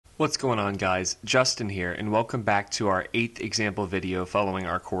What's going on, guys? Justin here, and welcome back to our 8th example video following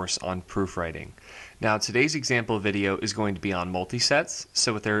our course on proofwriting. Now, today's example video is going to be on multisets,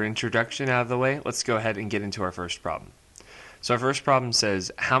 so with our introduction out of the way, let's go ahead and get into our first problem. So our first problem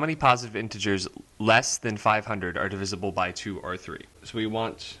says, how many positive integers less than 500 are divisible by 2 or 3? So we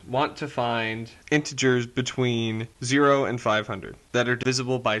want to find integers between 0 and 500 that are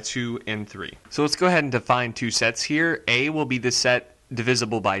divisible by 2 and 3. So let's go ahead and define two sets here. A will be the set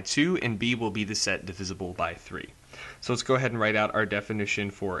divisible by 2, and B will be the set divisible by 3. So let's go ahead and write out our definition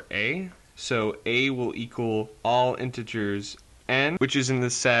for A. So A will equal all integers n, which is in the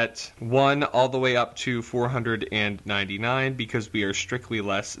set 1 all the way up to 499 because we are strictly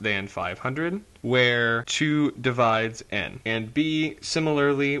less than 500, where 2 divides n. And B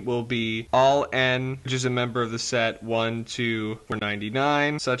similarly will be all n, which is a member of the set 1 to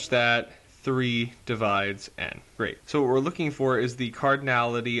 499, such that 3 divides n. Great. So what we're looking for is the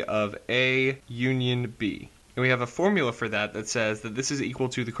cardinality of A union B. And we have a formula for that that says that this is equal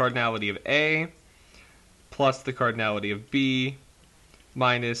to the cardinality of A plus the cardinality of B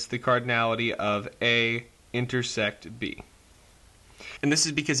minus the cardinality of A intersect B. And this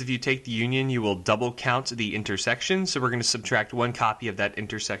is because if you take the union, you will double count the intersection, so we're going to subtract one copy of that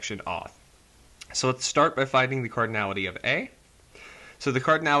intersection off. So let's start by finding the cardinality of A. So the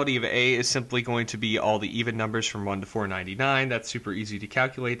cardinality of A is simply going to be all the even numbers from 1 to 499. That's super easy to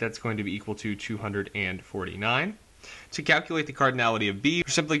calculate. That's going to be equal to 249. To calculate the cardinality of B,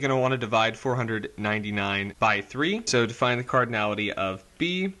 we're simply going to want to divide 499 by 3. So to find the cardinality of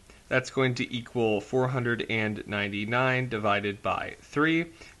B, that's going to equal 499 divided by 3,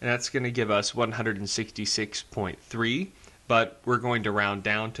 and that's going to give us 166.3. But we're going to round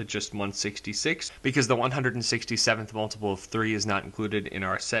down to just 166 because the 167th multiple of 3 is not included in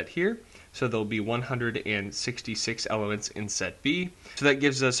our set here. So there'll be 166 elements in set B. So that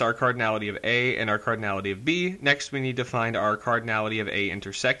gives us our cardinality of A and our cardinality of B. Next, we need to find our cardinality of A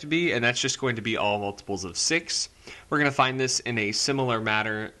intersect B, and that's just going to be all multiples of 6. We're going to find this in a similar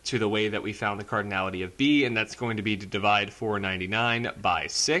manner to the way that we found the cardinality of B, and that's going to be to divide 499 by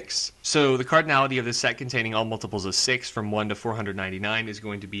 6. So the cardinality of the set containing all multiples of 6 from 1 to 499 is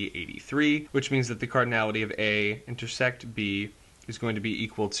going to be 83, which means that the cardinality of A intersect B is going to be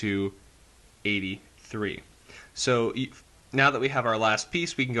equal to 83. So now that we have our last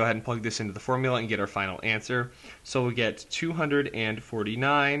piece, we can go ahead and plug this into the formula and get our final answer. So we'll get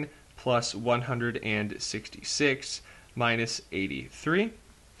 249 plus 166 minus 83.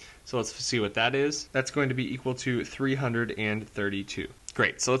 So let's see what that is. That's going to be equal to 332.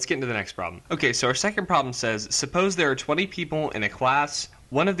 Great, so let's get into the next problem. Okay, so our second problem says, suppose there are 20 people in a class.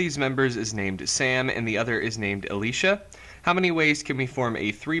 One of these members is named Sam and the other is named Alicia. How many ways can we form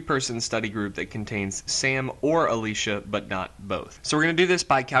a 3-person study group that contains Sam or Alicia, but not both? So we're going to do this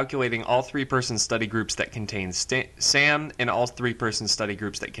by calculating all 3-person study groups that contain Sam and all 3-person study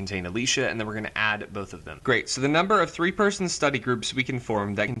groups that contain Alicia, and then we're going to add both of them. Great, so the number of 3-person study groups we can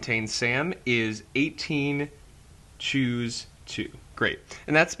form that contain Sam is 18, choose 2. Great.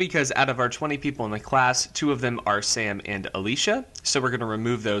 And that's because out of our 20 people in the class, 2 of them are Sam and Alicia. So we're going to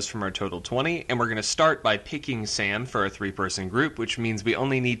remove those from our total 20. And we're going to start by picking Sam for a 3-person group, which means we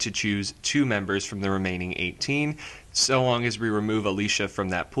only need to choose 2 members from the remaining 18, so long as we remove Alicia from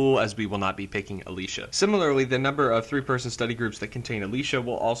that pool, as we will not be picking Alicia. Similarly, the number of 3-person study groups that contain Alicia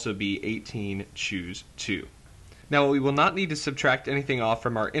will also be 18, choose 2. Now, we will not need to subtract anything off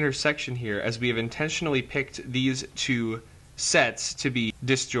from our intersection here, as we have intentionally picked these 2 sets to be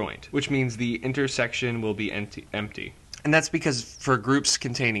disjoint, which means the intersection will be empty. And that's because for groups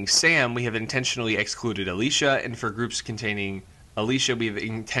containing Sam, we have intentionally excluded Alicia, and for groups containing Alicia, we have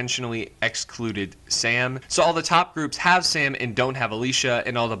intentionally excluded Sam. So all the top groups have Sam and don't have Alicia,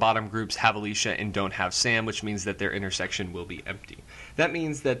 and all the bottom groups have Alicia and don't have Sam, which means that their intersection will be empty. That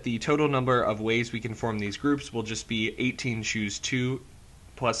means that the total number of ways we can form these groups will just be 18 choose 2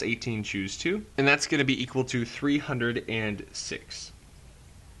 plus 18 choose 2, and that's going to be equal to 306.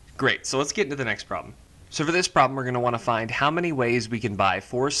 Great, so let's get into the next problem. So for this problem, we're going to want to find how many ways we can buy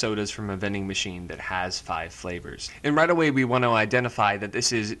 4 sodas from a vending machine that has 5 flavors. And right away, we want to identify that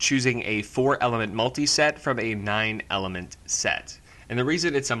this is choosing a 4-element multiset from a 9-element set. And the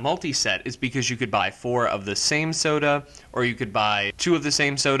reason it's a multi-set is because you could buy 4 of the same soda, or you could buy 2 of the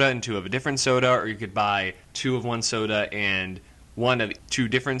same soda and 2 of a different soda, or you could buy 2 of one soda and 1 of 2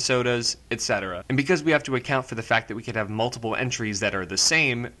 different sodas, etc. And because we have to account for the fact that we could have multiple entries that are the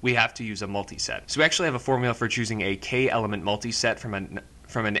same, we have to use a multiset. So we actually have a formula for choosing a k-element multiset from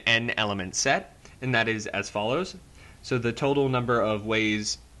an n-element set, and that is as follows. So the total number of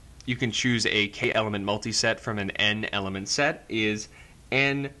ways you can choose a k-element multiset from an n-element set is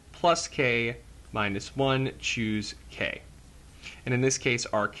n plus k minus 1, choose k. And in this case,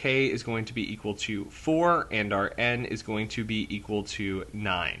 our k is going to be equal to 4, and our n is going to be equal to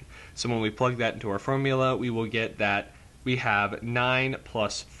 9. So when we plug that into our formula, we will get that we have 9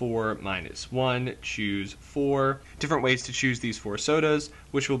 plus 4 minus 1, choose 4. Different ways to choose these 4 sodas,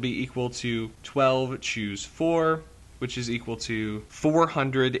 which will be equal to 12, choose 4, which is equal to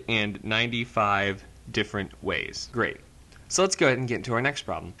 495 different ways. Great. So let's go ahead and get into our next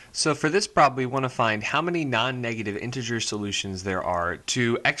problem. So for this problem, we want to find how many non-negative integer solutions there are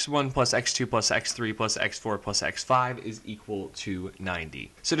to x1 plus x2 plus x3 plus x4 plus x5 is equal to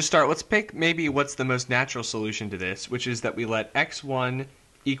 90. So to start, let's pick maybe what's the most natural solution to this, which is that we let x1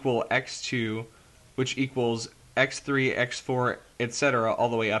 equal x2, which equals x3, x4, etc., all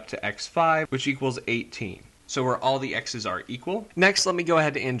the way up to x5, which equals 18. So where all the x's are equal. Next, let me go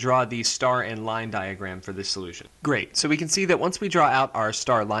ahead and draw the star and line diagram for this solution. Great, so we can see that once we draw out our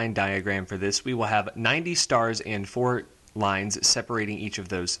star line diagram for this, we will have 90 stars and 4 lines separating each of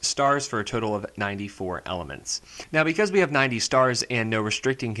those stars for a total of 94 elements. Now, because we have 90 stars and no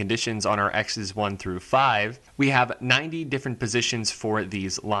restricting conditions on our x's 1 through 5, we have 90 different positions for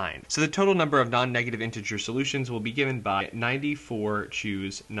these lines. So the total number of non-negative integer solutions will be given by 94,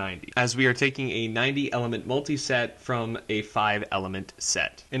 choose 90, as we are taking a 90 element multiset from a 5 element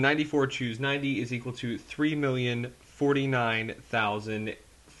set. And 94 choose 90 is equal to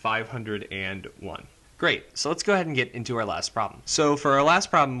 3,049,501. Great, so let's go ahead and get into our last problem. So for our last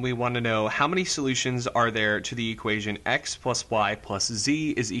problem, we want to know how many solutions are there to the equation x plus y plus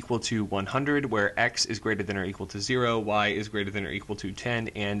z is equal to 100, where x is greater than or equal to 0, y is greater than or equal to 10,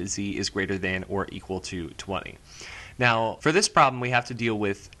 and z is greater than or equal to 20. Now, for this problem, we have to deal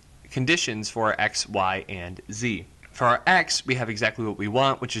with conditions for x, y, and z. For our x, we have exactly what we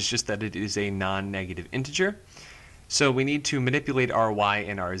want, which is just that it is a non-negative integer. So we need to manipulate our y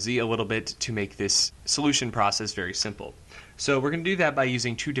and our z a little bit to make this solution process very simple. So we're going to do that by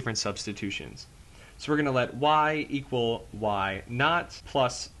using 2 different substitutions. So we're going to let y equal y naught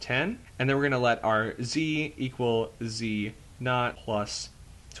plus 10, and then we're going to let our z equal z naught plus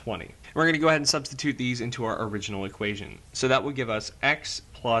 20. And we're going to go ahead and substitute these into our original equation. So that will give us x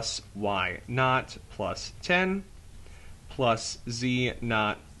plus y naught plus 10 plus z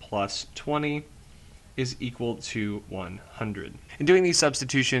naught plus 20 is equal to 100. And doing these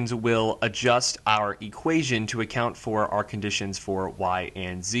substitutions will adjust our equation to account for our conditions for y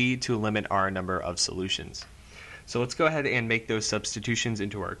and z to limit our number of solutions. So let's go ahead and make those substitutions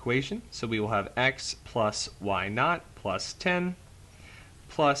into our equation. So we will have x plus y naught plus 10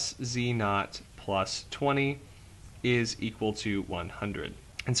 plus z naught plus 20 is equal to 100.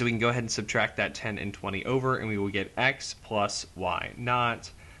 And so we can go ahead and subtract that 10 and 20 over, and we will get x plus y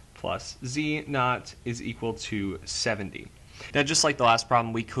naught plus z naught is equal to 70. Now, just like the last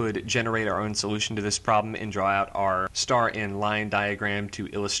problem, we could generate our own solution to this problem and draw out our star and line diagram to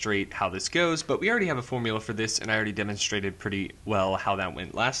illustrate how this goes, but we already have a formula for this, and I already demonstrated pretty well how that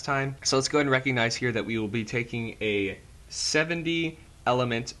went last time. So let's go ahead and recognize here that we will be taking a 70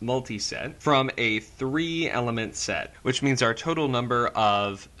 element multiset from a 3 element set, which means our total number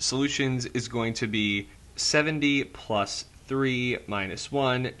of solutions is going to be 70 plus 3 minus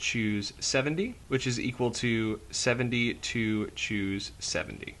 1, choose 70, which is equal to 72, choose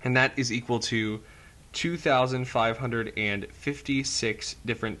 70. And that is equal to 2,556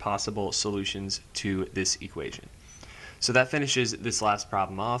 different possible solutions to this equation. So that finishes this last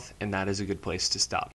problem off, and that is a good place to stop.